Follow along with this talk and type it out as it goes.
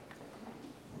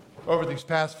Over these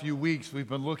past few weeks, we've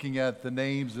been looking at the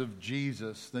names of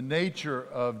Jesus, the nature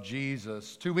of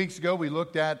Jesus. 2 weeks ago, we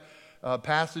looked at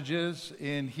passages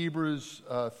in Hebrews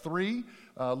 3,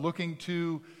 looking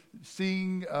to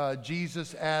seeing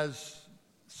Jesus as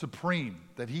supreme,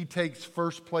 that he takes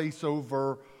first place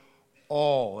over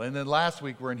all. And then last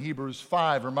week, we're in Hebrews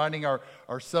 5, reminding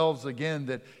ourselves again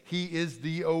that he is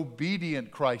the obedient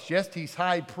Christ. Yes, he's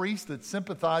high priest that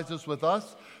sympathizes with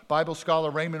us. Bible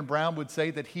scholar Raymond Brown would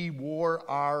say that he wore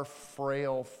our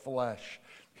frail flesh.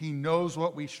 He knows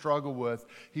what we struggle with.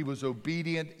 He was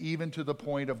obedient even to the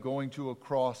point of going to a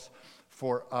cross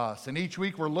for us. And each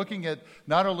week we're looking at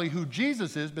not only who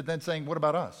Jesus is, but then saying, what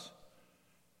about us?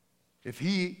 If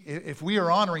we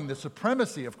are honoring the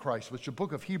supremacy of Christ, which the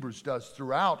book of Hebrews does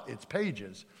throughout its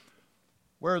pages,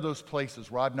 where are those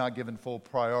places where I've not given full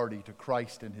priority to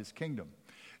Christ and his kingdom?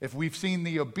 If we've seen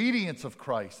the obedience of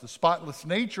Christ, the spotless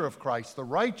nature of Christ, the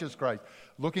righteous Christ,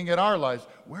 looking at our lives,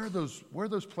 where are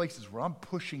those places where I'm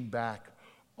pushing back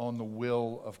on the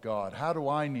will of God? How do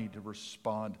I need to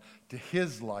respond to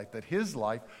his life, that his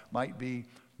life might be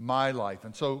my life?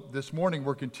 And so this morning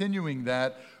we're continuing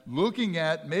that, looking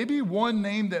at maybe one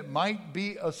name that might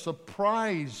be a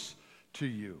surprise to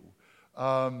you.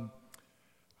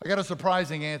 I got a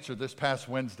surprising answer this past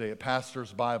Wednesday at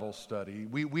Pastor's Bible Study.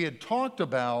 We had talked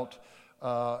about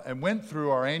and went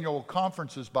through our annual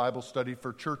conferences Bible study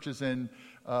for churches in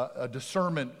a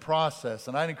discernment process.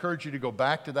 And I'd encourage you to go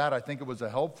back to that. I think it was a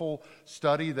helpful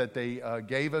study that they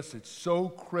gave us. It's so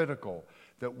critical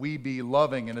that we be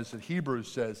loving, and as the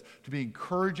Hebrews says, to be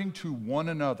encouraging to one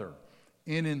another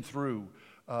in and through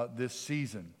this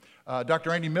season.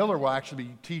 Dr. Andy Miller will actually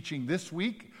be teaching this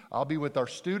week. I'll be with our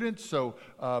students, so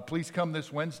please come this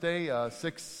Wednesday,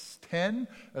 6:10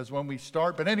 is when we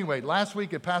start. But anyway, last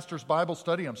week at Pastor's Bible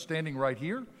Study, I'm standing right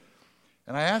here,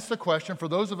 and I asked the question, for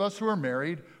those of us who are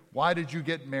married, why did you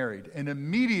get married? And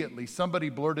immediately somebody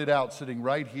blurted out, sitting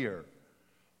right here,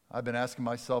 I've been asking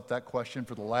myself that question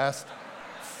for the last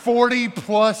 40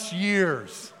 plus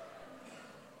years.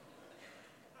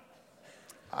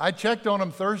 I checked on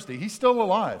him Thursday. He's still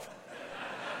alive.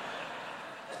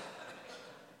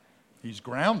 He's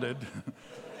grounded,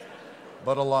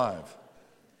 but alive.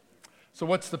 So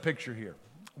what's the picture here?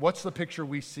 What's the picture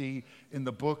we see in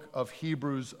the book of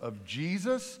Hebrews of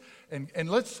Jesus? And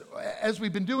let's, as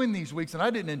we've been doing these weeks, and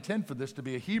I didn't intend for this to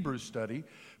be a Hebrews study,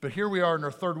 but here we are in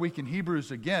our third week in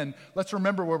Hebrews again. Let's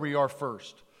remember where we are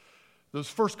first. Those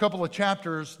first couple of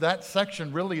chapters, that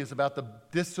section really is about the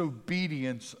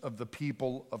disobedience of the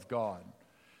people of God.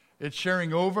 It's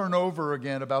sharing over and over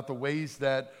again about the ways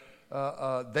that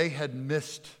they had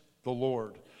missed the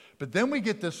Lord. But then we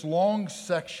get this long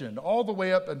section all the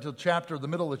way up until the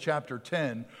middle of chapter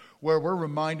 10, where we're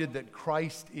reminded that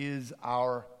Christ is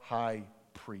our high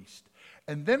priest.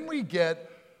 And then we get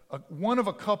one of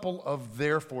a couple of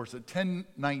therefores at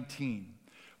 10:19.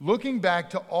 Looking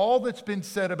back to all that's been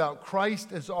said about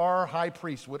Christ as our high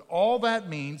priest, what all that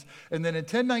means, and then in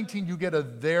 10:19 you get a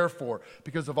therefore.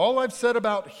 Because of all I've said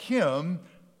about him,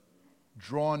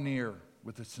 draw near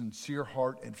with a sincere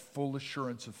heart and full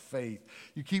assurance of faith.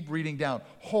 You keep reading down.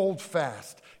 Hold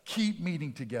fast. Keep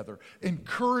meeting together.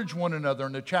 Encourage one another.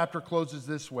 And the chapter closes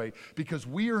this way. Because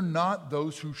we are not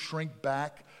those who shrink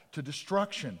back to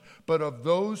destruction, but of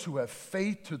those who have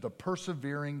faith to the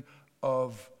persevering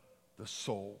of the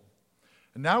soul.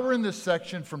 And now we're in this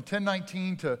section from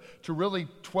 10:19 to really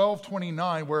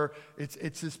 12:29, where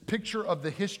it's this picture of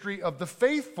the history of the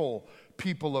faithful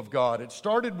people of God. It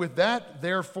started with that,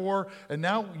 therefore, and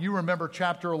now you remember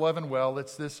chapter 11 well.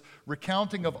 It's this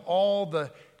recounting of all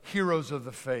the heroes of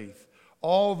the faith,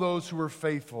 all those who were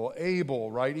faithful,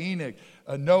 Abel, right, Enoch,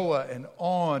 Noah, and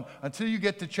on, until you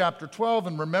get to chapter 12,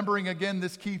 and remembering again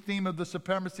this key theme of the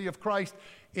supremacy of Christ.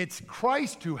 It's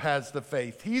Christ who has the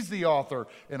faith. He's the author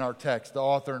in our text, the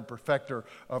author and perfecter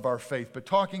of our faith, but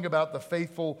talking about the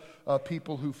faithful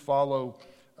people who follow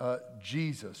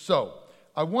Jesus. So,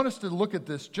 I want us to look at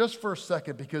this just for a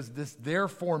second because this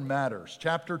therefore matters.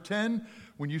 Chapter 10,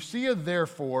 when you see a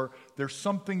therefore, there's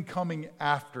something coming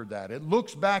after that. It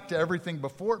looks back to everything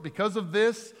before it because of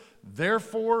this,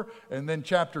 therefore, and then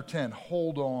chapter 10,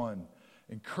 hold on,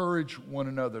 encourage one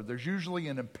another. There's usually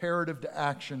an imperative to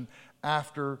action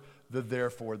after the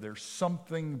therefore. There's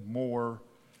something more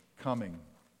coming.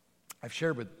 I've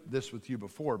shared this with you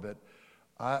before, but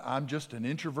I'm just an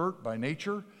introvert by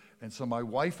nature. And so my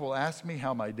wife will ask me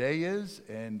how my day is,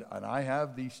 and I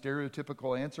have the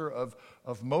stereotypical answer of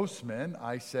most men.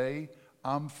 I say,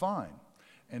 I'm fine.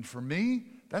 And for me,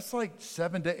 that's like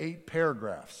 7 to 8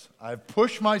 paragraphs. I've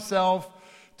pushed myself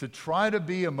to try to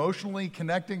be emotionally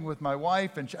connecting with my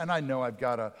wife, and I know I've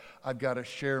got to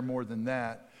share more than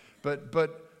that. But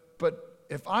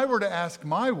if I were to ask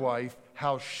my wife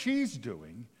how she's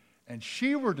doing, and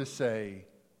she were to say,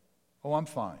 "Oh, I'm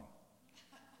fine,"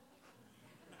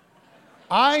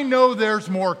 I know there's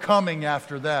more coming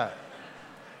after that.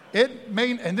 It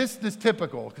may, and this is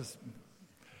typical, because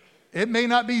it may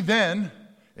not be then,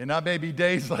 and not maybe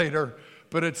days later,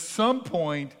 but at some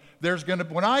point,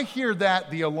 when I hear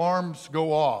that, the alarms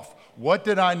go off. What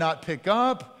did I not pick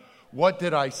up? What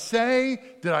did I say?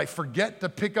 Did I forget to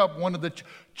pick up one of the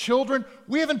children?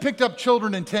 We haven't picked up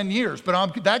children in 10 years,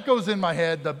 but that goes in my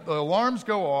head. The alarms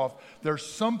go off. There's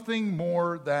something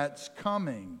more that's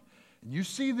coming. And you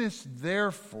see this,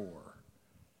 therefore.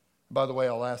 By the way,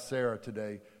 I'll ask Sarah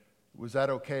today, was that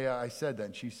okay? I said that,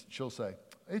 and she'll say,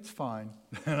 "It's fine."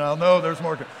 And I'll know there's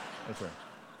more. That's right.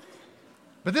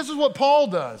 But this is what Paul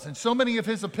does in so many of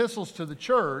his epistles to the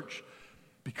church.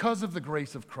 Because of the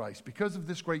grace of Christ, because of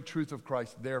this great truth of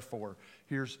Christ, therefore,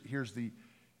 here's the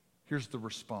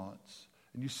response.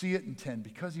 And you see it in 10.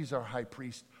 Because he's our high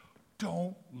priest,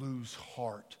 don't lose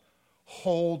heart.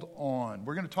 Hold on.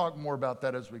 We're going to talk more about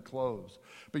that as we close.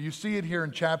 But you see it here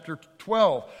in chapter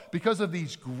 12. Because of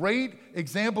these great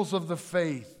examples of the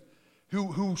faith,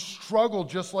 who struggle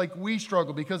just like we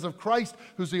struggle, because of Christ,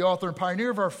 who's the author and pioneer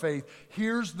of our faith,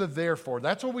 here's the therefore.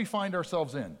 That's what we find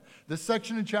ourselves in. This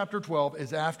section in chapter 12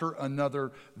 is after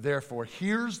another therefore.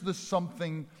 Here's the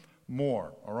something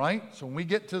more, all right? So when we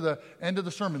get to the end of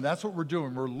the sermon, that's what we're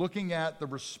doing. We're looking at the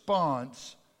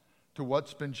response to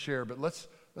what's been shared. But let's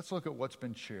look at what's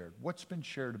been shared. What's been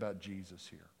shared about Jesus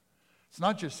here? It's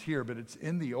not just here, but it's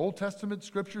in the Old Testament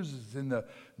scriptures. It's in the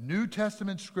New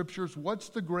Testament scriptures. What's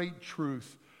the great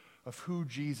truth of who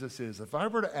Jesus is? If I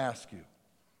were to ask you,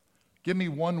 give me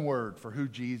one word for who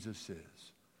Jesus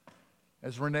is,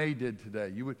 as Renee did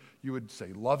today, you would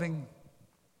say loving,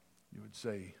 you would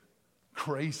say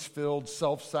grace-filled,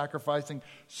 self-sacrificing,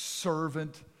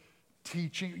 servant,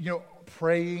 teaching,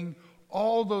 praying,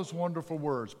 all those wonderful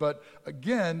words. But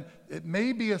again, it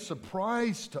may be a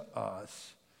surprise to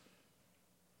us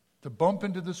to bump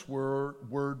into this word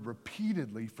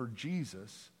repeatedly for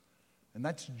Jesus, and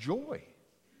that's joy.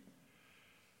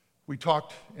 We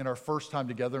talked in our first time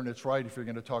together, and it's right if you're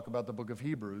going to talk about the book of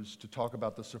Hebrews, to talk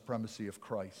about the supremacy of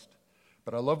Christ.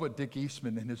 But I love what Dick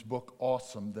Eastman in his book,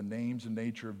 Awesome, The Names and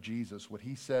Nature of Jesus, what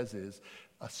he says is,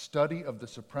 a study of the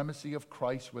supremacy of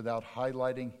Christ without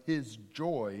highlighting his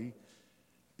joy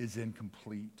is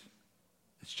incomplete.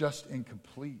 It's just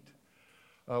incomplete.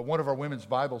 One of our women's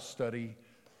Bible studies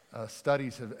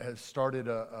has started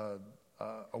a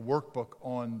workbook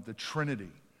on the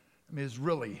Trinity. I mean, it's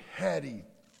really heady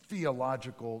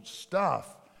theological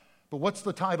stuff. But what's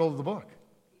the title of the book?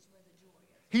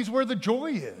 He's where the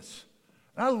joy is.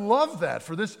 And I love that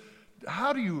for this.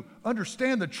 How do you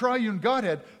understand the triune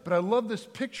Godhead? But I love this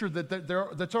picture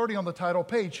that's already on the title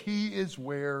page. He is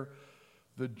where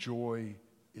the joy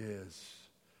is.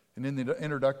 And in the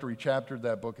introductory chapter of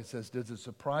that book, it says, "Does it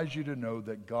surprise you to know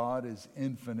that God is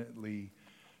infinitely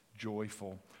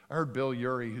joyful?" I heard Bill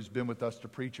Urey, who's been with us to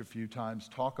preach a few times,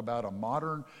 talk about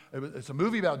it's a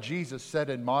movie about Jesus set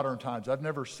in modern times. I've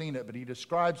never seen it, but he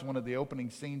describes one of the opening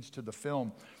scenes to the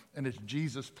film, and it's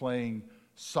Jesus playing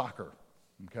soccer.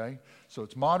 Okay? So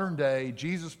it's modern day,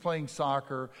 Jesus playing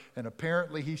soccer, and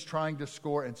apparently he's trying to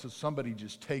score, and so somebody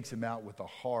just takes him out with a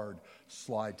hard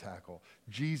slide tackle.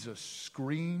 Jesus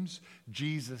screams.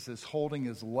 Jesus is holding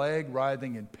his leg,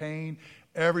 writhing in pain.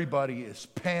 Everybody is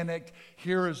panicked.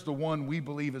 Here is the one we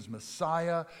believe is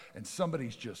Messiah, and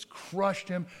somebody's just crushed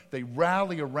him. They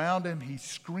rally around him. He's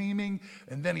screaming,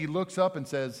 and then he looks up and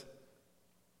says,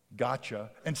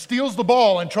 "Gotcha," and steals the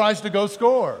ball and tries to go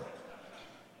score.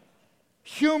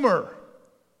 Humor,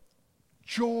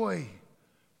 joy,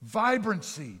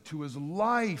 vibrancy to his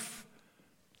life.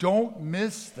 Don't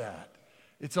miss that.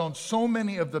 It's on so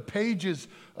many of the pages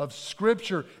of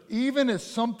Scripture, even as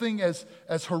something as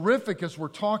horrific as we're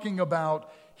talking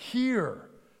about here,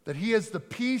 that he has the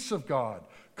peace of God,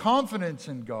 confidence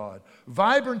in God,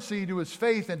 vibrancy to his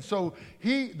faith. And so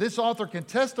this author can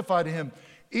testify to him,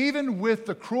 even with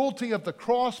the cruelty of the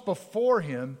cross before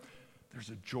him, there's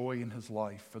a joy in his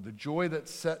life, for the joy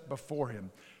that's set before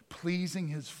him, pleasing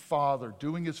his Father,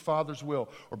 doing his Father's will.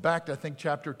 Or back to, I think,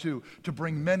 chapter 2, to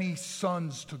bring many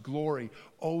sons to glory.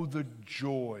 Oh, the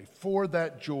joy. For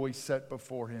that joy set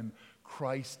before him,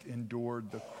 Christ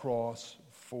endured the cross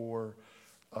for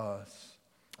us.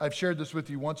 I've shared this with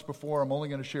you once before. I'm only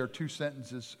going to share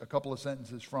a couple of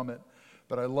sentences from it.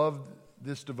 But I love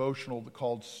this devotional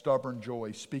called Stubborn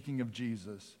Joy, speaking of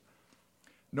Jesus.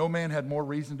 "No man had more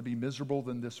reason to be miserable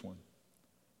than this one.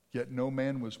 Yet no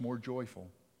man was more joyful.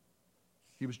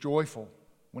 He was joyful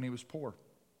when he was poor.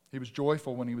 He was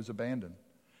joyful when he was abandoned.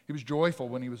 He was joyful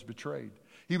when he was betrayed.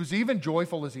 He was even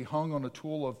joyful as he hung on a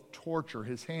tool of torture,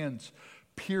 his hands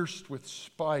pierced with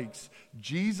spikes.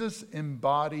 Jesus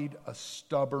embodied a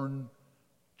stubborn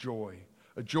joy,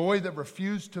 a joy that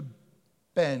refused to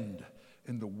bend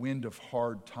in the wind of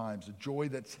hard times, a joy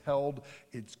that's held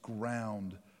its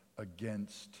ground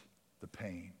against the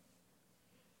pain.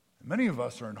 Many of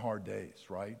us are in hard days,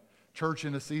 right? Church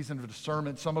in a season of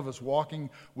discernment, some of us walking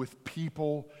with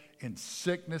people in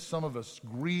sickness, some of us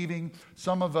grieving,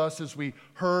 some of us, as we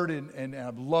heard, and I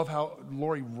love how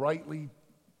Lori rightly,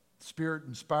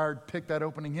 Spirit-inspired, picked that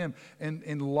opening hymn, and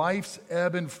in life's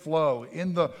ebb and flow,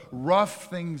 in the rough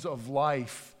things of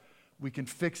life, we can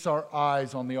fix our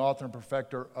eyes on the author and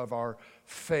perfecter of our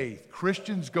faith.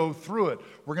 Christians go through it.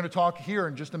 We're going to talk here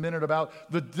in just a minute about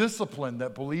the discipline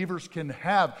that believers can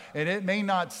have. And it may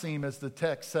not seem, as the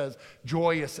text says,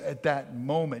 joyous at that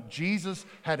moment. Jesus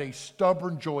had a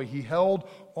stubborn joy. He held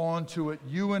on to it.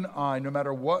 You and I, no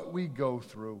matter what we go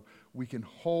through, we can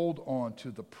hold on to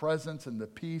the presence and the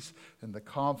peace and the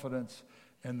confidence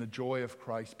and the joy of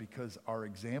Christ because our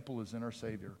example is in our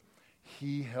Savior.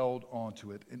 He held on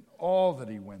to it in all that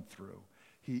he went through.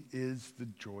 He is the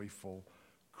joyful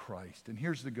Christ. And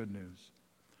here's the good news.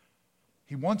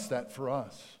 He wants that for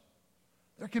us.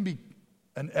 There can be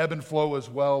an ebb and flow as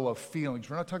well of feelings.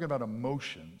 We're not talking about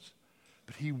emotions,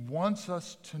 but he wants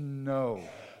us to know.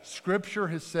 Scripture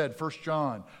has said, 1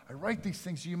 John, I write these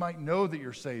things so you might know that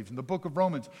you're saved. In the book of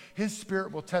Romans, his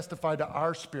Spirit will testify to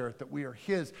our spirit that we are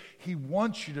his. He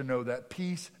wants you to know that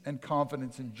peace and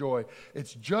confidence and joy.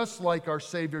 It's just like our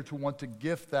Savior to want to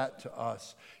gift that to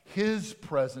us. His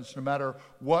presence, no matter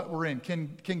what we're in.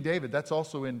 King David, that's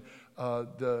also in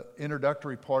the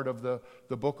introductory part of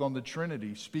the book on the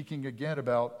Trinity, speaking again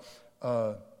about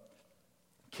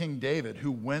King David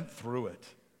who went through it.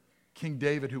 King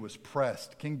David who was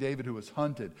pressed, King David who was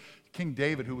hunted, King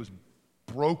David who was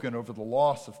broken over the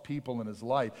loss of people in his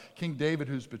life, King David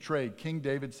who's betrayed. King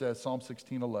David says, Psalm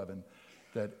 16:11,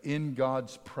 that in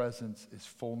God's presence is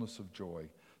fullness of joy.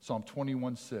 Psalm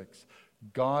 21:6,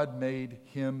 God made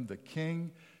him the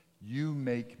king. You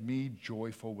make me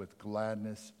joyful with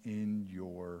gladness in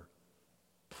your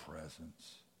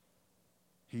presence.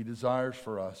 He desires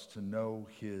for us to know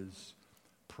his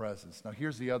presence. Now,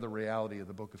 here's the other reality of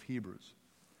the book of Hebrews.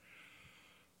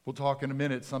 We'll talk in a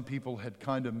minute. Some people had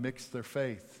kind of mixed their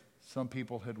faith. Some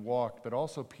people had walked, but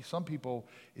also some people,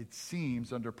 it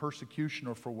seems, under persecution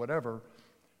or for whatever,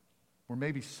 were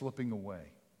maybe slipping away.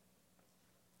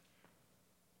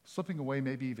 Slipping away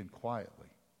maybe even quietly.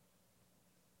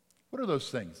 What are those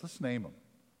things? Let's name them.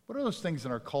 What are those things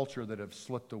in our culture that have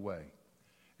slipped away?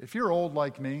 If you're old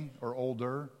like me or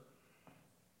older,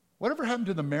 whatever happened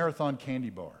to the Marathon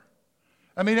candy bar?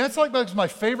 I mean, that's my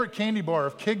favorite candy bar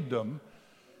of kingdom,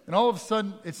 and all of a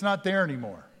sudden, it's not there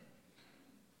anymore.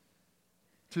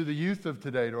 To the youth of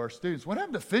today, to our students, what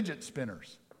happened to fidget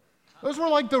spinners? Those were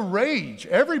like the rage.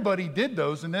 Everybody did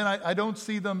those, and then I don't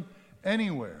see them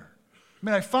anywhere. I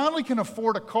mean, I finally can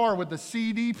afford a car with a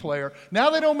CD player.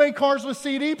 Now they don't make cars with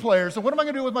CD players, so what am I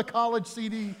going to do with my college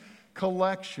CD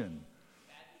collection?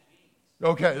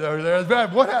 Okay,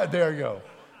 there you go.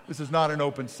 This is not an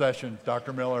open session,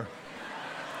 Dr. Miller.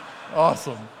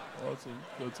 Awesome.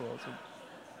 That's awesome.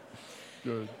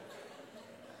 Good.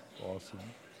 Awesome.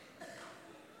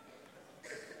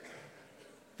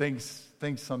 Things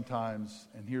sometimes,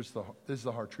 and this is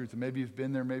the hard truth, and maybe you've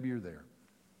been there, maybe you're there,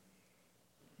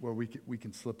 where we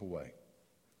can slip away.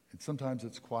 And sometimes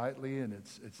it's quietly, and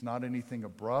it's not anything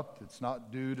abrupt. It's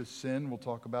not due to sin. We'll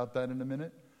talk about that in a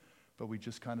minute. But we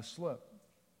just kind of slip.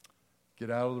 Get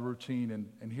out of the routine.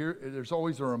 And here, there's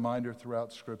always a reminder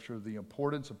throughout Scripture of the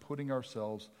importance of putting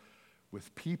ourselves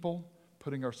with people,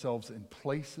 putting ourselves in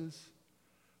places,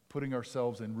 putting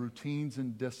ourselves in routines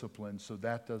and disciplines so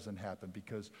that doesn't happen.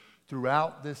 Because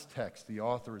throughout this text, the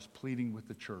author is pleading with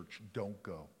the church, don't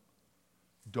go.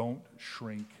 Don't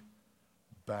shrink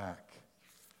back.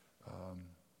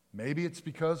 Maybe it's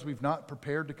because we've not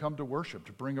prepared to come to worship,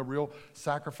 to bring a real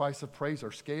sacrifice of praise.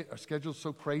 Our schedule's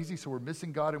so crazy, so we're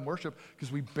missing God in worship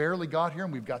because we barely got here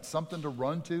and we've got something to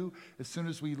run to as soon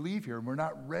as we leave here. And we're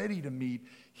not ready to meet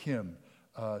him,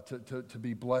 to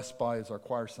be blessed by, as our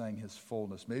choir sang, his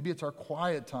fullness. Maybe it's our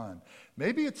quiet time.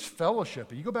 Maybe it's fellowship.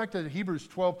 And you go back to Hebrews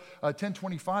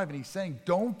 10:25, and he's saying,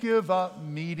 don't give up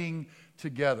meeting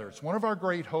together. It's one of our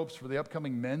great hopes for the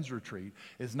upcoming men's retreat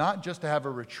is not just to have a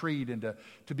retreat and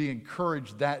to be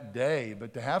encouraged that day,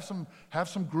 but to have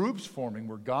some groups forming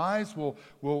where guys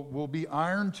will be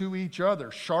iron to each other,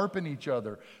 sharpen each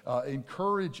other,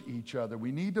 encourage each other.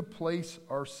 We need to place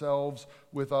ourselves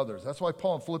with others. That's why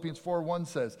Paul in Philippians 4:1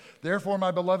 says, "Therefore,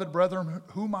 my beloved brethren,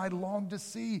 whom I long to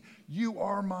see, you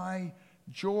are my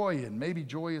joy." And maybe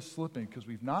joy is slipping because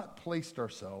we've not placed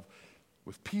ourselves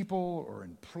with people or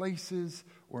in places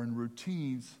or in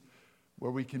routines where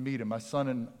we can meet them.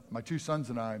 My two sons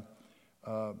and I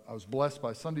was blessed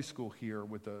by Sunday school here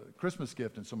with a Christmas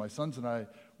gift, and so my sons and I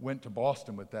went to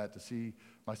Boston with that to see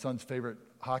my son's favorite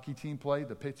hockey team play,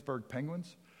 the Pittsburgh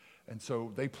Penguins. And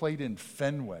so they played in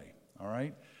Fenway, all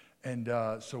right? And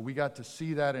so we got to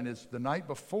see that, and it's the night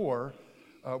before,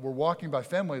 we're walking by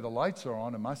Fenway, the lights are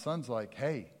on, and my son's like,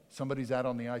 "Hey, somebody's out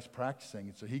on the ice practicing."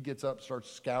 And so he gets up,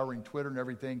 starts scouring Twitter and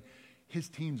everything. His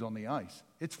team's on the ice.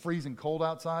 It's freezing cold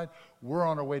outside. We're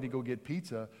on our way to go get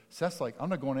pizza. Seth's like, "I'm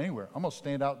not going anywhere. I'm going to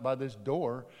stand out by this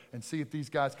door and see if these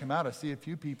guys come out." I see a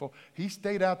few people. He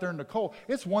stayed out there in the cold.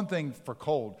 It's one thing for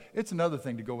cold. It's another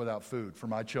thing to go without food for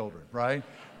my children, right?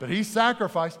 But he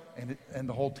sacrificed, and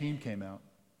the whole team came out.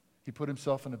 He put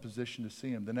himself in a position to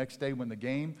see him. The next day when the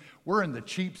game, we're in the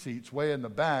cheap seats way in the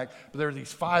back, but there are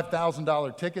these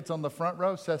 $5,000 tickets on the front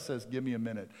row. Seth says, "Give me a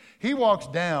minute." He walks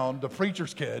down, the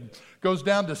preacher's kid, goes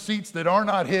down to seats that are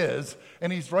not his,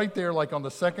 and he's right there like on the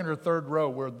second or third row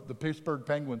where the Pittsburgh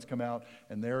Penguins come out,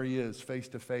 and there he is face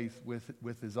to face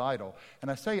with his idol. And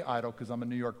I say idol because I'm a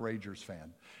New York Rangers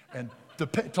fan, and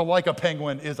to like a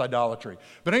Penguin is idolatry.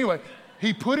 But anyway,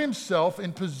 he put himself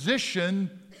in position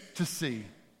to see.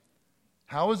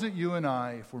 How is it you and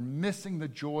I, if we're missing the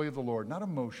joy of the Lord, not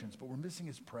emotions, but we're missing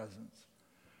His presence,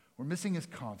 we're missing His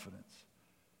confidence,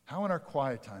 how in our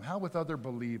quiet time, how with other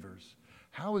believers,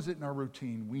 how is it in our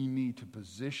routine we need to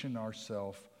position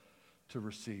ourselves to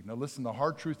receive? Now listen, the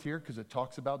hard truth here, because it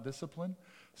talks about discipline,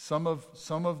 some of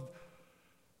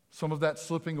that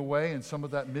slipping away and some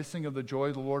of that missing of the joy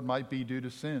of the Lord might be due to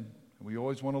sin. And we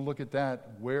always want to look at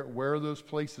that. Where are those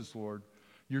places, Lord?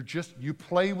 You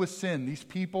play with sin. These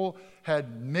people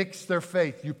had mixed their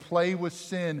faith. You play with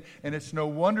sin, and it's no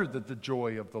wonder that the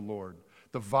joy of the Lord,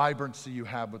 the vibrancy you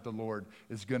have with the Lord,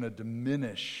 is going to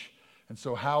diminish. And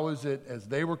so how is it, as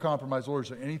they were compromised, Lord,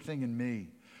 is there anything in me?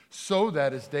 So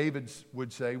that, as David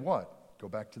would say, what? Go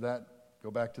back to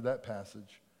that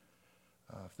passage.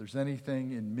 If there's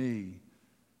anything in me,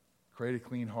 create a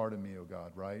clean heart in me, O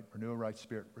God, right? Renew a right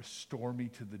spirit. Restore me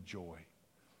to the joy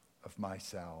of my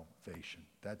salvation.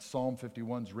 That Psalm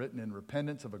 51 is written in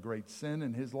repentance of a great sin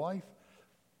in his life.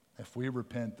 If we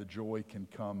repent, the joy can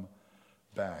come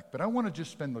back. But I want to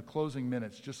just spend the closing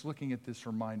minutes just looking at this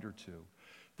reminder too.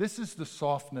 This is the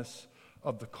softness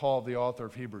of the call of the author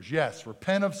of Hebrews. Yes,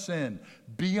 repent of sin.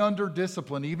 Be under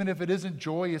discipline, even if it isn't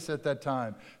joyous at that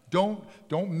time. Don't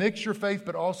mix your faith,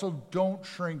 but also don't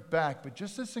shrink back. But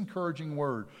just this encouraging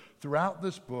word throughout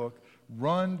this book,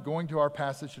 going to our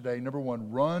passage today, number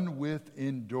one, run with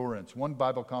endurance. One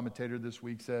Bible commentator this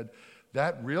week said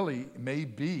that really may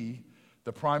be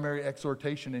the primary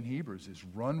exhortation in Hebrews is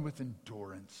run with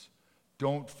endurance.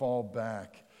 Don't fall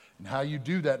back. And how you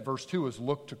do that, verse 2, is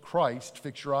look to Christ,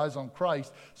 fix your eyes on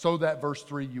Christ, so that, verse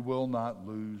 3, you will not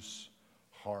lose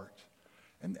heart.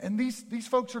 And these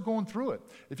folks are going through it.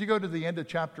 If you go to the end of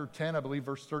chapter 10, I believe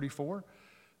verse 34,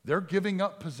 they're giving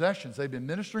up possessions. They've been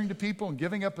ministering to people and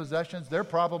giving up possessions. They're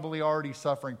probably already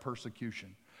suffering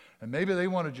persecution. And maybe they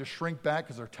want to just shrink back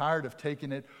because they're tired of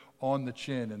taking it on the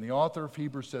chin. And the author of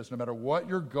Hebrews says, no matter what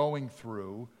you're going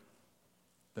through,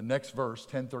 the next verse,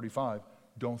 10:35,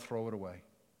 don't throw it away.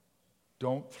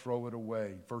 Don't throw it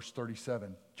away. Verse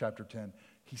 37, chapter 10,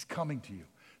 He's coming to you.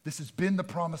 This has been the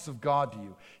promise of God to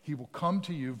you. He will come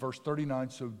to you, verse 39,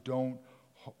 so don't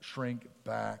shrink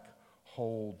back.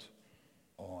 Hold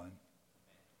on.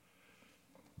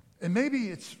 And maybe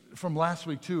it's from last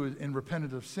week too, in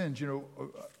repentant of sins,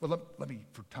 well, let me,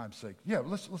 for time's sake,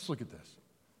 let's look at this.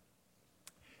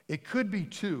 It could be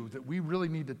too that we really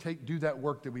need to do that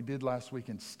work that we did last week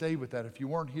and stay with that. If you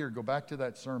weren't here, go back to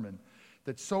that sermon.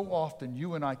 That so often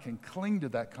you and I can cling to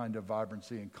that kind of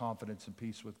vibrancy and confidence and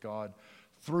peace with God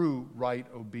through right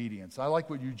obedience. I like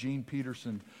what Eugene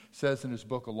Peterson says in his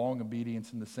book, A Long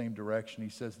Obedience in the Same Direction. He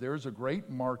says, there is a great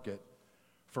market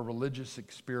for religious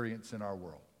experience in our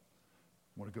world.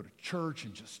 I want to go to church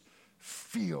and just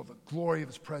feel the glory of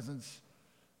His presence.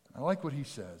 I like what he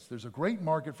says. There's a great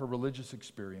market for religious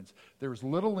experience. There is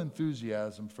little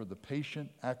enthusiasm for the patient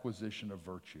acquisition of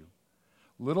virtue.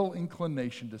 Little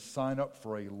inclination to sign up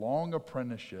for a long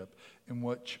apprenticeship in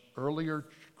which earlier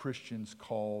Christians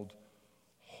called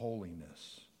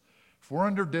holiness. If we're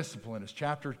under discipline, as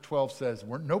chapter 12 says,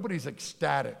 nobody's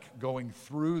ecstatic going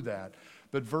through that.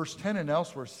 But verse 10 and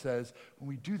elsewhere says, when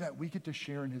we do that, we get to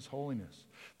share in his holiness.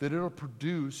 That it'll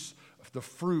produce the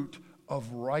fruit of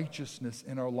righteousness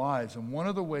in our lives. And one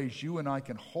of the ways you and I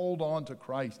can hold on to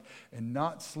Christ and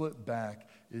not slip back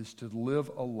is to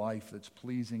live a life that's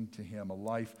pleasing to him, a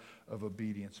life of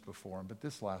obedience before him. But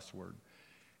this last word,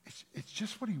 it's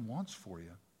just what he wants for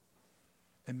you.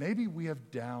 And maybe we have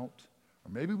doubt,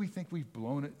 or maybe we think we've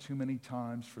blown it too many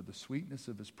times for the sweetness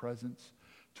of his presence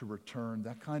to return,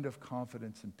 that kind of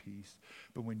confidence and peace.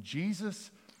 But when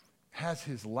Jesus has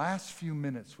his last few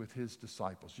minutes with his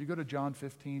disciples, you go to John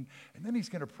 15, and then he's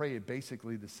going to pray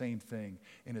basically the same thing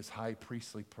in his high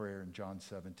priestly prayer in John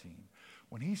 17.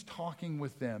 When he's talking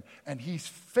with them, and he's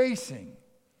facing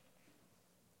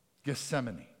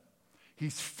Gethsemane,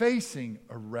 he's facing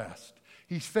arrest,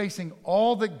 he's facing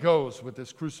all that goes with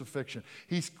this crucifixion,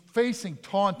 he's facing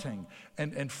taunting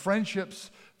and friendships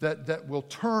that will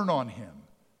turn on him.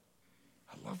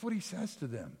 I love what he says to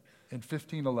them in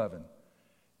 15:11.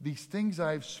 These things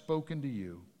I have spoken to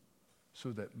you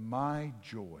so that my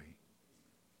joy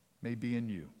may be in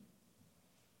you.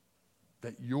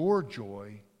 That your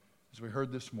joy, as we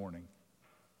heard this morning,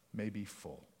 may be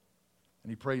full.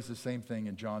 And he prays the same thing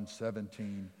in John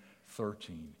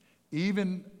 17:13.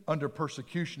 Even under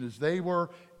persecution as they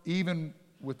were, even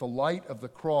with the light of the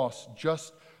cross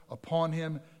just upon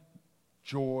him,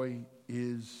 joy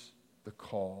is the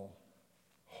call.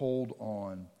 Hold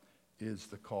on is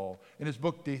the call. In his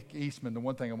book, Dick Eastman, the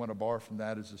one thing I want to borrow from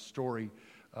that is a story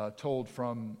told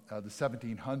from the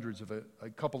 1700s of a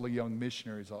couple of young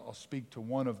missionaries. I'll speak to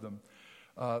one of them.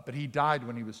 But he died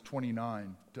when he was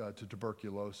 29 to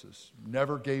tuberculosis.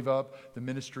 Never gave up the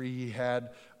ministry he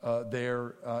had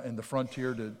there in the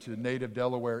frontier to native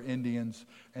Delaware Indians,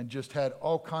 and just had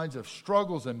all kinds of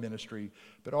struggles in ministry,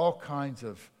 but all kinds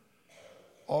of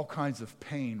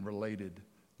pain related,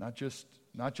 not just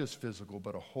physical,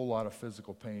 but a whole lot of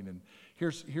physical pain. And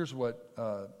here's what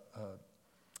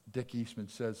Dick Eastman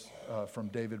says from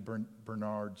David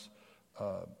Bernard's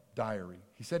diary.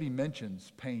 He said he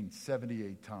mentions pain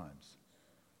 78 times.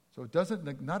 So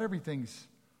not everything's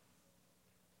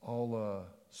all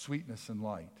sweetness and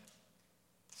light.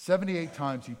 78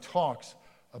 times he talks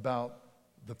about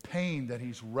the pain that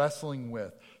he's wrestling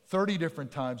with. 30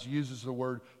 different times he uses the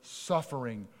word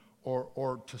suffering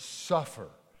or to suffer.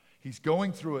 He's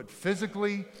going through it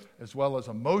physically as well as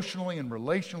emotionally and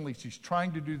relationally. He's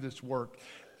trying to do this work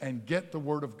and get the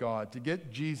Word of God, to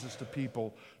get Jesus to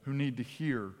people who need to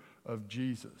hear of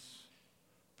Jesus.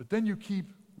 But then you keep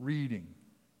reading,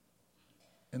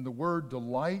 and the word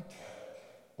delight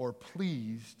or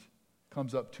pleased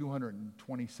comes up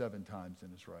 227 times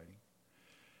in his writing.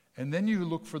 And then you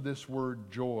look for this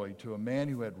word joy to a man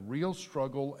who had real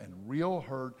struggle and real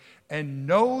hurt and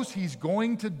knows he's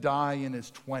going to die in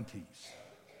his 20s.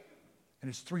 And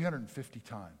it's 350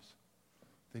 times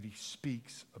that he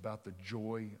speaks about the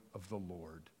joy of the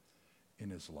Lord in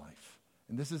his life.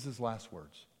 And this is his last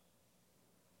words.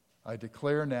 I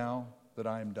declare now that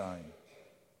I am dying.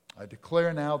 I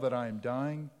declare now that I am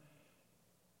dying,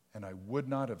 and I would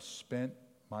not have spent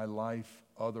my life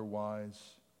otherwise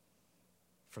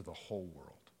for the whole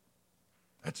world.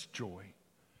 That's joy.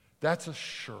 That's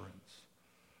assurance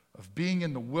of being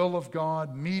in the will of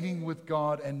God, meeting with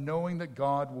God, and knowing that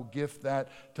God will gift that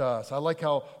to us. I like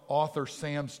how author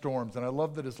Sam Storms, and I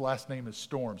love that his last name is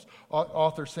Storms.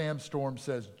 Author Sam Storms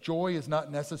says, joy is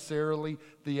not necessarily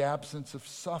the absence of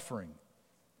suffering.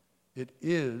 It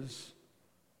is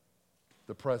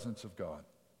the presence of God.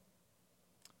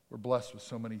 We're blessed with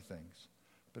so many things.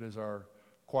 But as our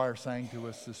choir sang to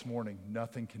us this morning,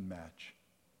 nothing can match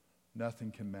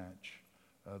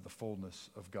the fullness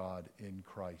of God in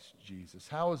Christ Jesus.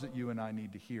 How is it you and I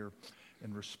need to hear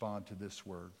and respond to this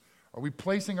word? Are we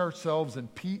placing ourselves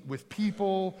with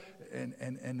people and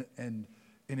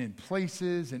in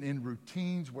places and in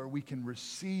routines where we can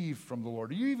receive from the Lord?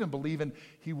 Do you even believe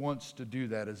He wants to do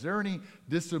that? Is there any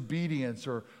disobedience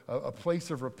or a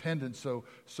place of repentance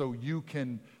so you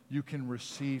can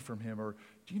receive from Him? Or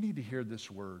do you need to hear this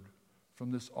word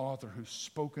from this author who's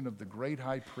spoken of the great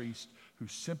high priest who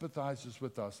sympathizes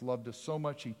with us, loved us so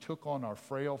much he took on our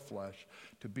frail flesh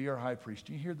to be our high priest?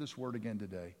 Do you hear this word again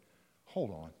today? Hold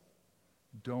on.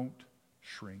 Don't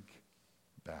shrink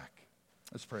back.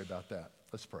 Let's pray about that.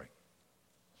 Let's pray.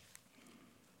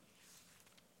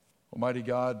 Almighty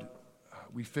God,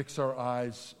 we fix our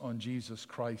eyes on Jesus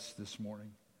Christ this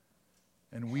morning.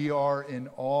 And we are in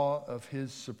awe of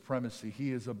His supremacy.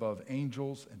 He is above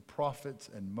angels and prophets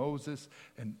and Moses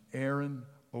and Aaron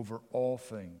over all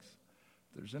things.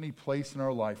 If there's any place in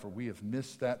our life where we have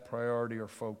missed that priority or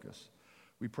focus,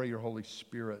 we pray your Holy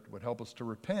Spirit would help us to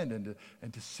repent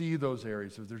and to see those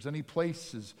areas. If there's any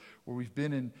places where we've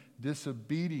been in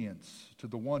disobedience to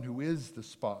the one who is the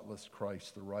spotless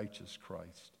Christ, the righteous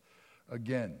Christ,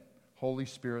 again, Holy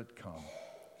Spirit, come.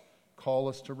 Call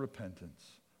us to repentance.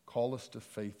 Call us to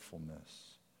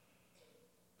faithfulness.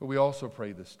 But we also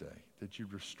pray this day that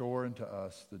you'd restore into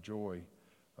us the joy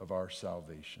of our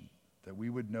salvation, that we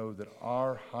would know that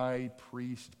our high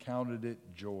priest counted it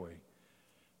joy,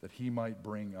 that he might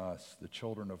bring us, the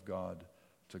children of God,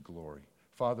 to glory.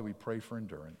 Father, we pray for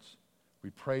endurance. We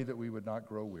pray that we would not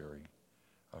grow weary.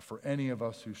 For any of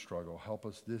us who struggle, help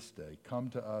us this day. Come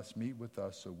to us, meet with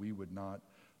us, so we would not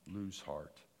lose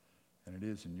heart. And it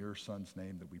is in your Son's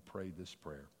name that we pray this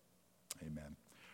prayer. Amen.